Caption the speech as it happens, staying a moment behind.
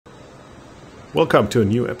Welcome to a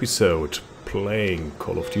new episode playing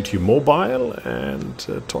Call of Duty Mobile and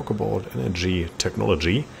talk about energy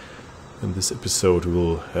technology. In this episode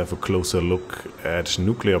we'll have a closer look at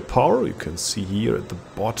nuclear power. You can see here at the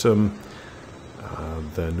bottom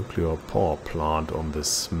the nuclear power plant on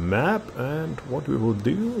this map, and what we will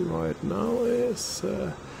do right now is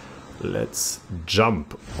let's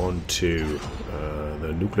jump onto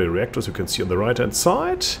the nuclear reactors. You can see on the right hand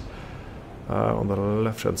side. On the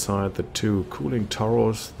left hand side the two cooling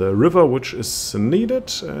towers, the river which is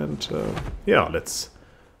needed, and yeah, let's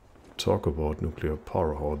talk about nuclear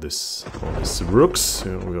power, how this works.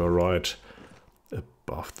 You know, we are right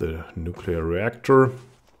above the nuclear reactor.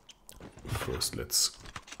 First let's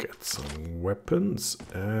get some weapons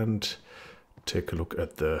and take a look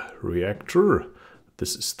at the reactor.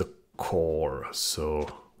 This is the core, so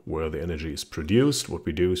where the energy is produced. What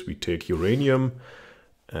we do is we take uranium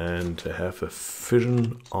and have a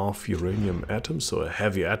fission of uranium atoms, so a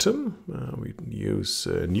heavy atom. We use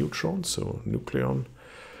neutrons, so nucleon,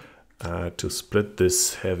 to split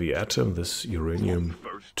this heavy atom, this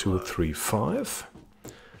uranium-235,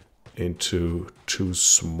 into two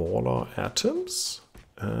smaller atoms.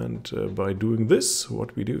 And by doing this,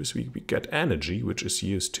 what we do is we get energy, which is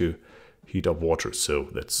used to heat up water. So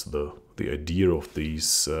that's the idea of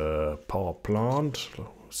these power plant.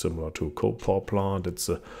 Similar to a coal power plant, it's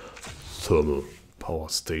a thermal power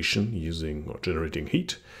station using or generating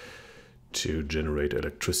heat to generate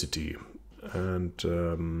electricity. And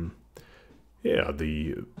yeah,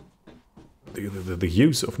 the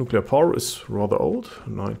use of nuclear power is rather old.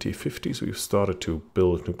 1950s we've started to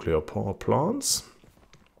build nuclear power plants,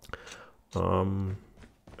 and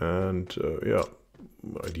yeah,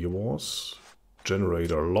 the idea was generate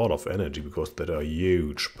a lot of energy because there are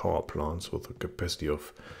huge power plants with a capacity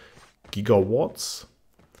of gigawatts.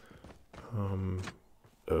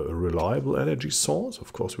 A reliable energy source.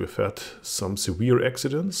 Of course, we've had some severe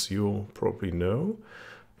accidents, you probably know,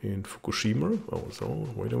 in Fukushima. Oh, so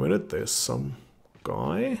wait a minute, there's some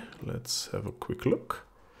guy. Let's have a quick look.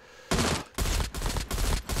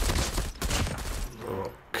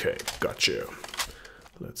 Okay, gotcha.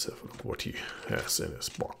 Let's have a look what he has in his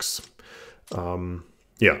box.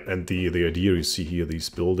 Yeah, and the idea you see here, these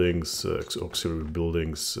buildings, auxiliary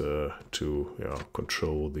buildings, to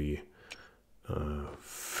control the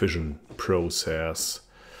fission process.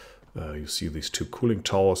 You see these two cooling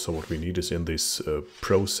towers. So what we need is in this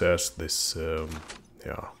process, this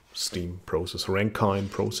steam process, Rankine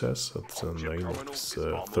process. That's the name of this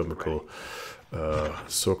thermal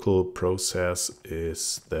circle process,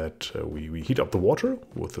 is that we heat up the water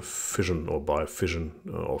with the fission or by fission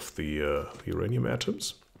of the uranium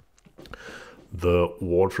atoms. The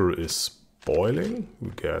water is boiling,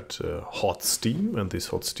 we get hot steam, and this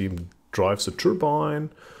hot steam drives a turbine,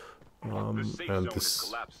 and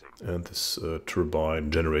this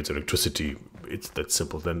turbine generates electricity. It's that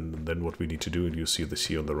simple. Then what we need to do, and you see this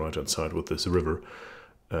here on the right hand side with this river,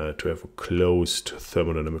 to have a closed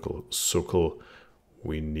thermodynamical circle,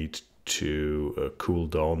 we need to cool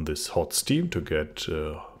down this hot steam to get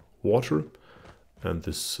water, and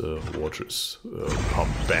this water is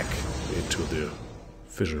pumped back into the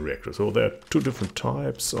fission reactor. So there are two different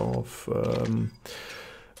types of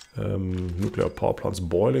nuclear power plants: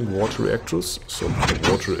 boiling water reactors. So the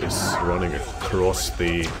water is running across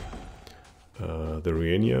the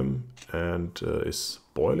uranium and is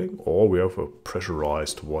boiling, or we have a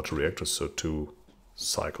pressurized water reactor, so two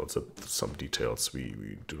cycles. Some details we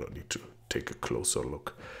do not need to take a closer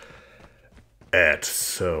look at.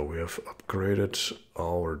 So we have upgraded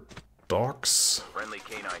our docks. Friendly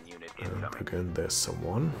canine unit and again, there's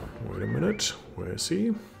someone. Wait a minute, where is he?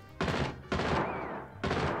 Here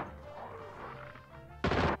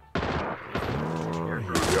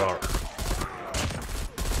we are.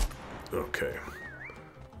 Okay.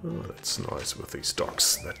 Oh, that's nice with these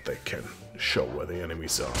docks that they can show where the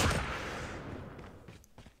enemies are.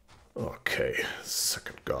 Okay,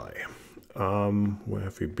 second guy. Where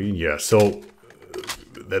have we been? Yeah, so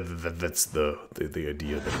that's the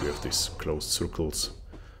idea, that we have these closed circles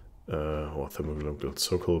or thermodynamical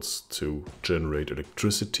circles to generate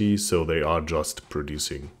electricity. So they are just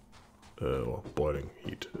producing or boiling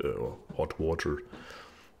heat or hot water.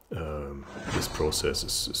 This process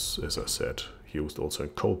is, as I said, used also in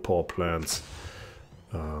coal power plants.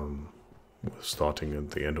 Starting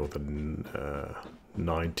at the end of the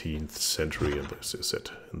 19th century, and this is it,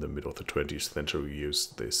 in the middle of the 20th century, we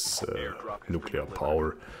used this nuclear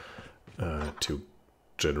power to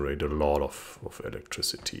generate a lot of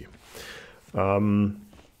electricity.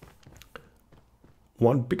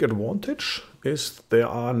 one big advantage is there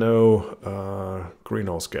are no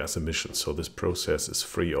greenhouse gas emissions, so this process is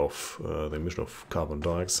free of the emission of carbon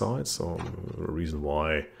dioxide, so the reason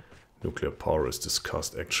why nuclear power is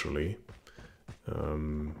discussed actually. Oh,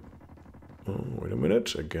 wait a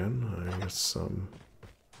minute, again, I guess some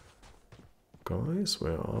guys,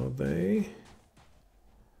 where are they?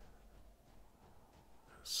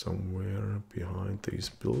 Somewhere behind these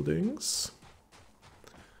buildings.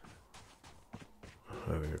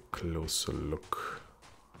 Having a closer look.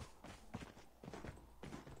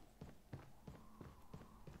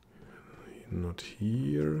 Not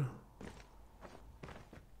here.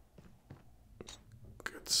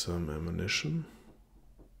 Get some ammunition.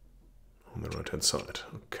 On the right hand side,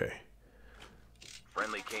 okay.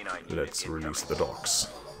 Friendly canine unit Let's release the dogs.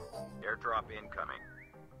 Airdrop incoming.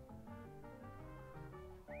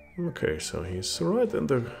 Okay, so he's right in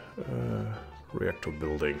the reactor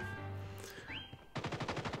building.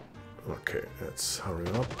 Okay, let's hurry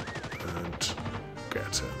up and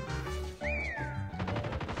get him.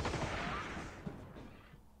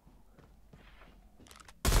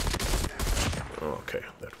 Okay,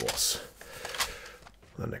 that was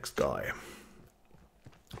the next guy.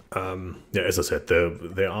 Yeah, as I said,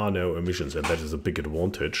 there are no emissions, and that is a big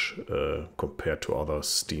advantage compared to other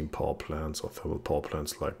steam power plants or thermal power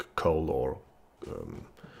plants like coal or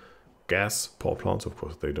gas power plants. Of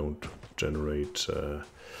course, they don't generate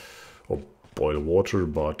or boil water,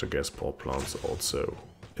 but the gas power plants also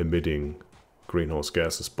emitting greenhouse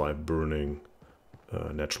gases by burning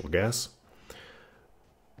natural gas.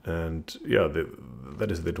 And yeah,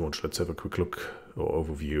 that is the advantage. Let's have a quick look or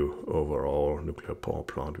overview over our nuclear power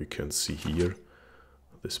plant. We can see here,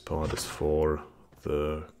 this part is for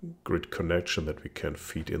the grid connection that we can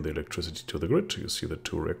feed in the electricity to the grid. You see the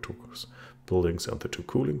two reactors, buildings and the two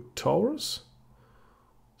cooling towers.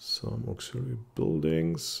 Some auxiliary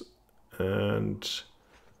buildings and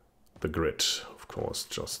the grid, of course,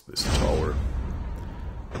 just this tower.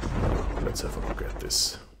 Let's have a look at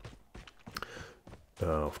this.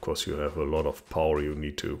 Of course, you have a lot of power you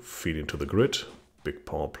need to feed into the grid. Big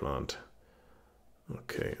power plant.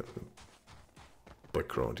 Okay, in the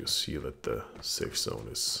background you see that the safe zone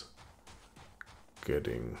is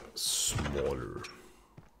getting smaller.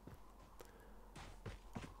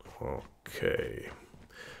 Okay.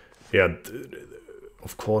 Yeah,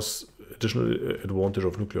 of course, additional advantage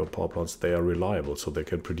of nuclear power plants, they are reliable, so they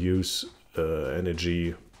can produce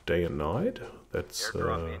energy day and night. That's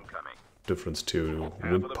difference to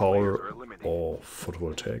wind power or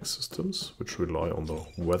photovoltaic systems, which rely on the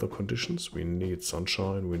weather conditions. We need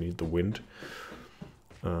sunshine, we need the wind.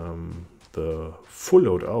 The full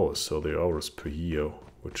load hours, so the hours per year,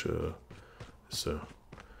 which is a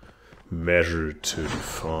measure to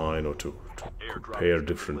define or to compare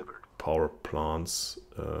different power plants,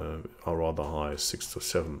 are rather high, 6 to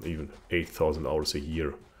 7, even 8,000 hours a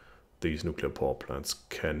year. These nuclear power plants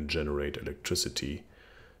can generate electricity.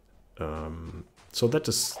 So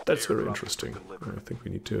that's very interesting. I think we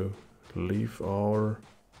need to leave our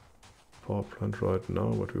power plant right now,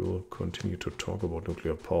 but we will continue to talk about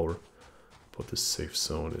nuclear power. But the safe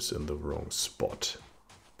zone is in the wrong spot.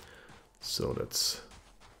 So let's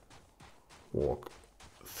walk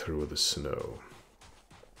through the snow.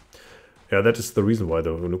 Yeah, that is the reason why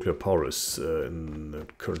the nuclear power is in the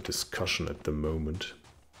current discussion at the moment.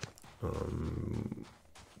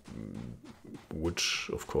 Which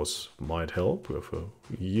of course might help. We have a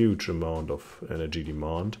huge amount of energy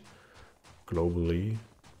demand globally.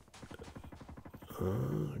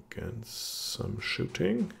 Again, some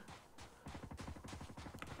shooting.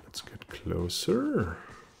 Let's get closer.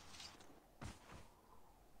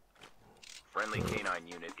 Friendly canine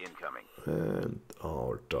unit incoming. And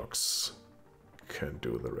our dogs can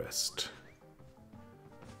do the rest.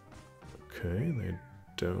 Okay, they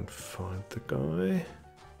don't find the guy.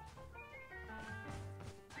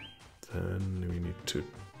 Then we need to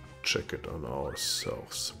check it on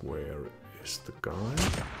ourselves. Where is the guy?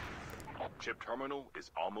 Chip terminal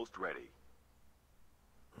is almost ready.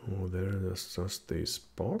 Oh, there's just this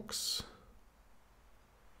box.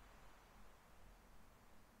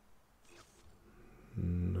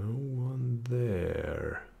 No one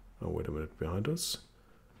there. Oh, wait a minute, behind us.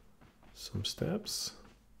 Some steps.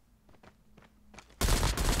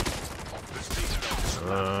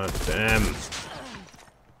 Ah, damn.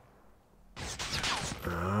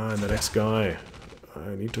 Ah, and the next guy.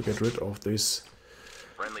 I need to get rid of this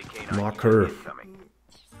marker.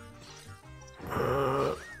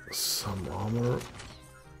 Some armor.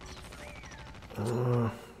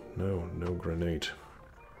 No grenade.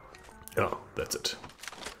 Oh, that's it.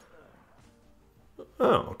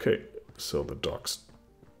 Oh, okay. So the dogs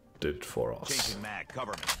did it for us. Changing mag,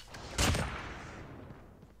 cover me.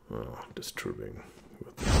 Oh, disturbing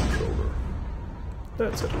with the controller.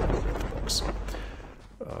 That's it. I'll get the box.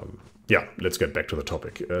 Yeah, let's get back to the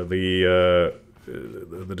topic. The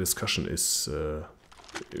discussion is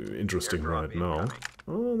interesting right now.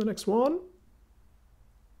 Oh, the next one.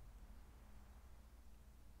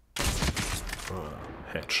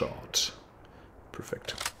 Headshot.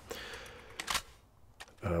 Perfect.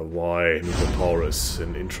 Why nuclear power is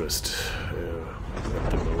an interest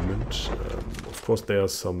at the moment. Of course, there are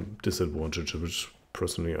some disadvantages, which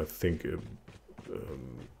personally I think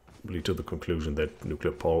lead to the conclusion that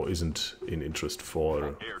nuclear power isn't in interest for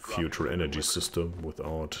a future energy system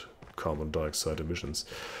without carbon dioxide emissions.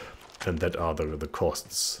 And that are the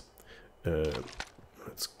costs.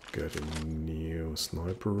 Let's get a new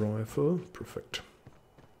sniper rifle. Perfect.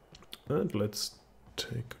 And let's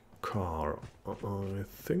take a car, I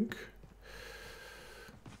think.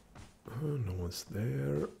 No one's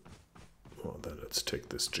there. Oh, then let's take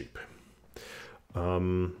this Jeep.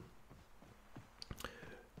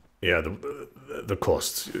 Yeah, the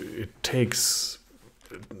costs. It takes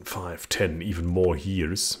 5, 10, even more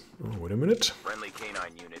years. Oh, wait a minute. Friendly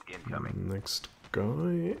canine unit incoming. Next guy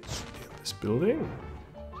in this building.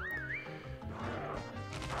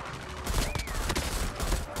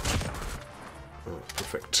 Oh,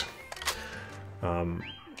 perfect.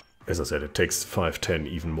 As I said, it takes 5, 10,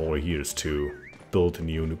 even more years to build a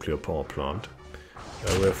new nuclear power plant.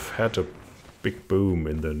 We've had a big boom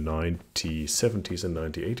in the 1970s and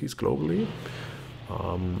 1980s globally.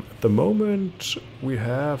 At the moment, we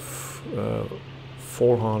have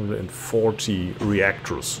 440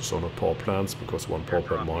 reactors, so not power plants, because one power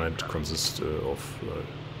plant might consist of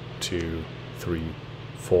 2, 3,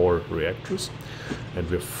 4 reactors, and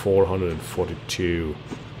we have 442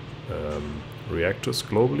 reactors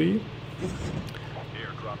globally.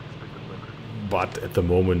 But at the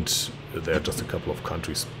moment, there are just a couple of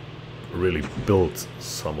countries really built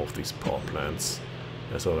some of these power plants.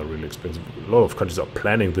 So they're really expensive. A lot of countries are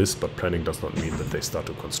planning this, but planning does not mean that they start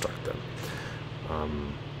to construct them.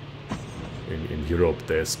 In Europe,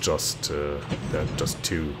 there's there are just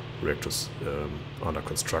 2 reactors under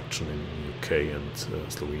construction in the UK and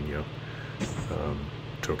Slovenia.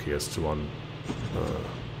 Turkey has 1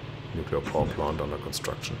 nuclear power plant under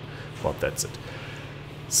construction, but that's it.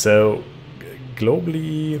 So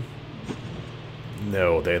globally,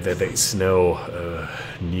 no, there is no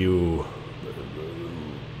new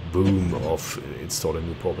boom of installing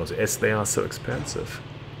new power plants, as they are so expensive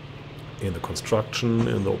in the construction,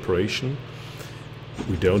 in the operation.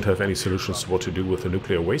 We don't have any solutions to what to do with the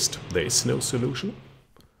nuclear waste. There is no solution.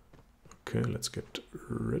 Okay, let's get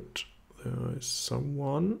rid. There is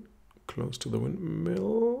someone close to the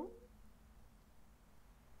windmill.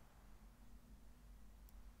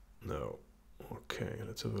 No. Okay,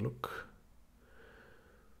 let's have a look.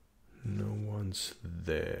 No one's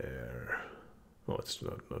there. Oh, it's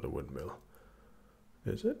not a windmill.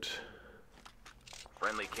 Is it?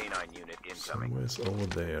 Friendly canine unit incoming. Somewhere's over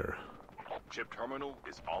there. Chip terminal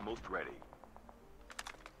is almost ready.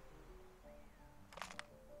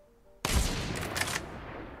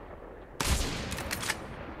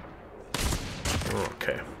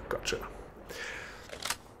 Okay, gotcha.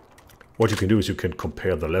 What you can do is you can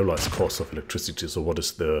compare the levelized cost of electricity. So what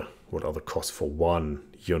are the costs for 1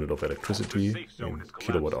 unit of electricity in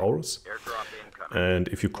kilowatt hours? And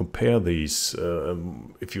if you compare these,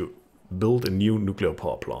 if you build a new nuclear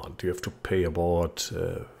power plant, you have to pay about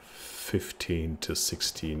 15 to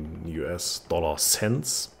 16 US dollar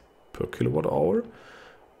cents per kilowatt hour.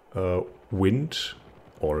 Wind,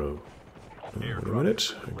 or wait a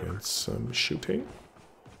minute, against some shooting.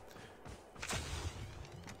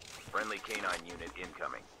 Friendly canine unit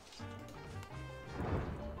incoming.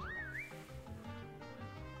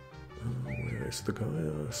 Where is the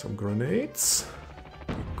guy? Some grenades.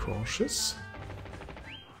 Be cautious.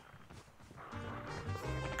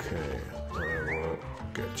 Okay, I will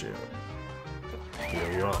get you.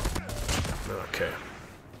 Here you are. Okay.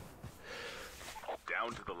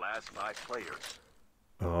 Down to the last 5 players.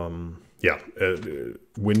 Yeah,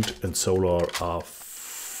 wind and solar are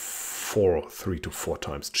 3 to 4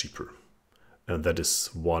 times cheaper, and that is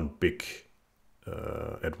one big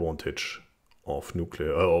advantage of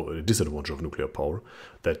nuclear, or disadvantage of nuclear power,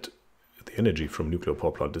 that the energy from nuclear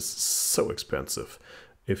power plant is so expensive.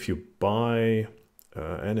 If you buy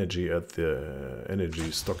energy at the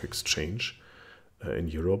energy stock exchange in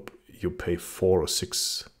Europe, you pay 4 or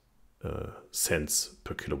 6 cents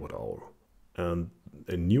per kilowatt hour, and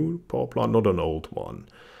a new power plant, not an old one,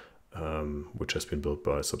 which has been built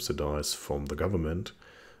by subsidies from the government,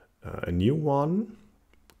 a new one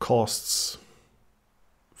costs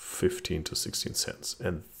 15 to 16 cents,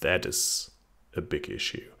 and that is a big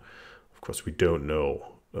issue. Of course, we don't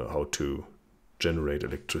know how to generate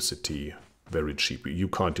electricity very cheap. You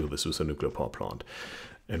can't do this with a nuclear power plant,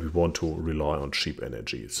 and we want to rely on cheap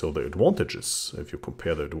energy. So the advantages, if you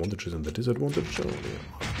compare the advantages and the disadvantages,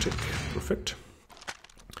 tick, perfect.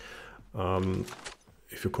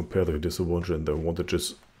 If you compare the disadvantages and the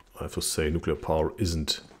advantages, I have to say nuclear power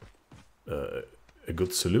isn't a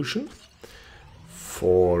good solution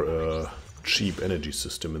for a cheap energy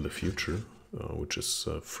system in the future, which is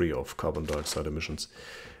free of carbon dioxide emissions.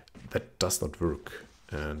 That does not work.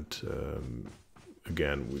 And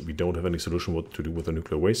again, we don't have any solution what to do with the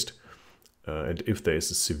nuclear waste. And if there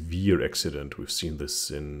is a severe accident, we've seen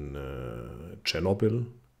this in Chernobyl,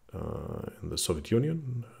 in the Soviet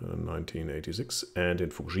Union, 1986, and in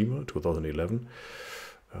Fukushima, 2011.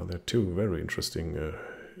 There are two very interesting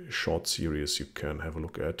short series you can have a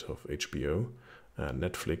look at of HBO and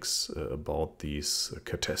Netflix about these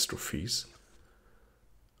catastrophes,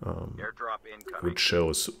 Airdrop incoming. which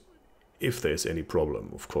shows if there is any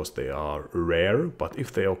problem. Of course, they are rare, but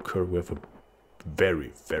if they occur, we have a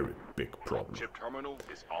very, very big problem. Chip terminal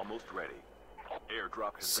is almost ready.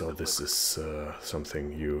 Airdrop has So been this delivered. is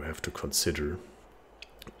something you have to consider,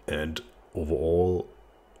 and overall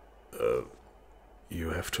you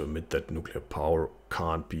have to admit that nuclear power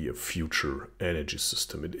can't be a future energy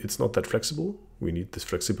system. It's not that flexible. We need this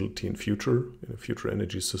flexibility in a future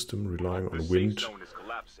energy system, relying The on safe wind, zone is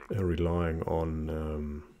collapsing. relying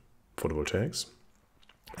on photovoltaics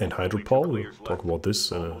and hydropower. We'll talk about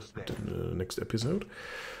this in the next episode.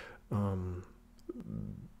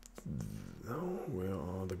 Where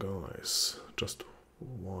are the guys? Just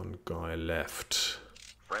one guy left.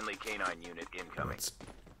 Friendly canine unit incoming. Let's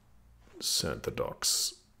send the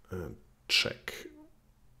dogs and check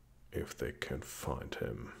if they can find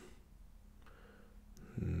him.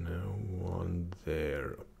 No one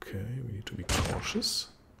there. Okay, we need to be cautious.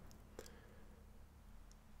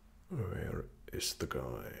 Where is the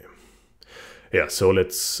guy? Yeah, so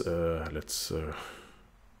let's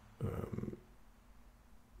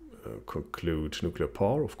conclude nuclear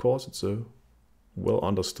power. Of course, it's a well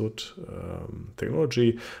understood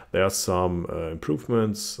technology. There are some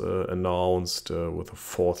improvements announced with a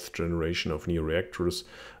 4th generation of new reactors.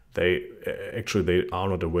 They are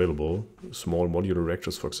not available. Small modular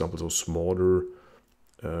reactors, for example, so smaller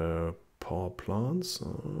power plants.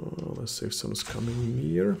 The safe zone is coming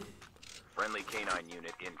near. Friendly canine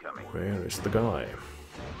unit incoming. Where is the guy?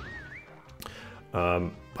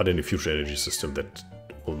 But in the future energy system, that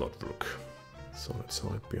will not work. So let's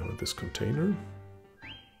hide behind this container.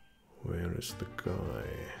 Where is the guy?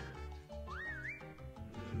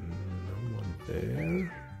 No one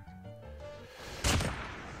there.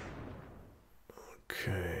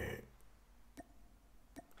 Okay.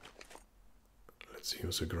 Let's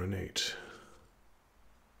use a grenade.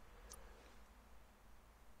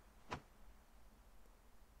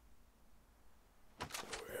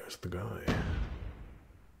 Where's the guy?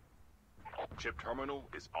 Chip terminal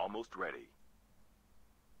is almost ready.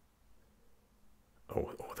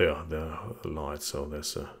 Oh, there are lights, so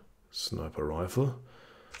there's a sniper rifle.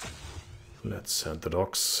 Let's send the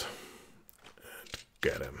dogs and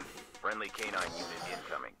get him. Friendly canine unit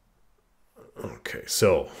incoming. Okay,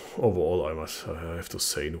 so overall I have to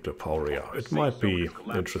say nuclear power, yeah, it might be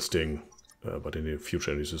interesting, but in the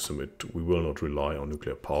future energy system we will not rely on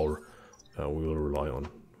nuclear power. We will rely on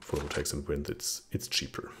photovoltaics and wind. It's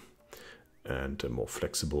cheaper and more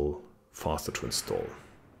flexible, faster to install.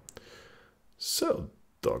 So,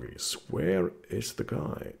 doggies, where is the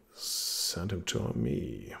guy? Send him to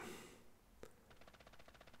me.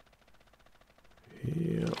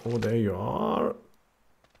 Here, oh, there you are.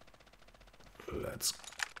 Let's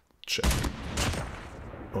check.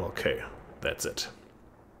 Okay, that's it.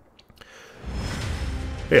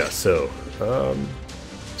 Yeah, so,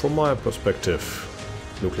 from my perspective,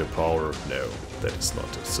 nuclear power, no, that is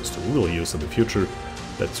not a system we will use in the future.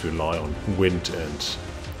 Let's rely on wind and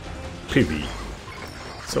PV.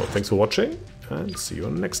 So, thanks for watching, and see you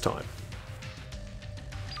next time.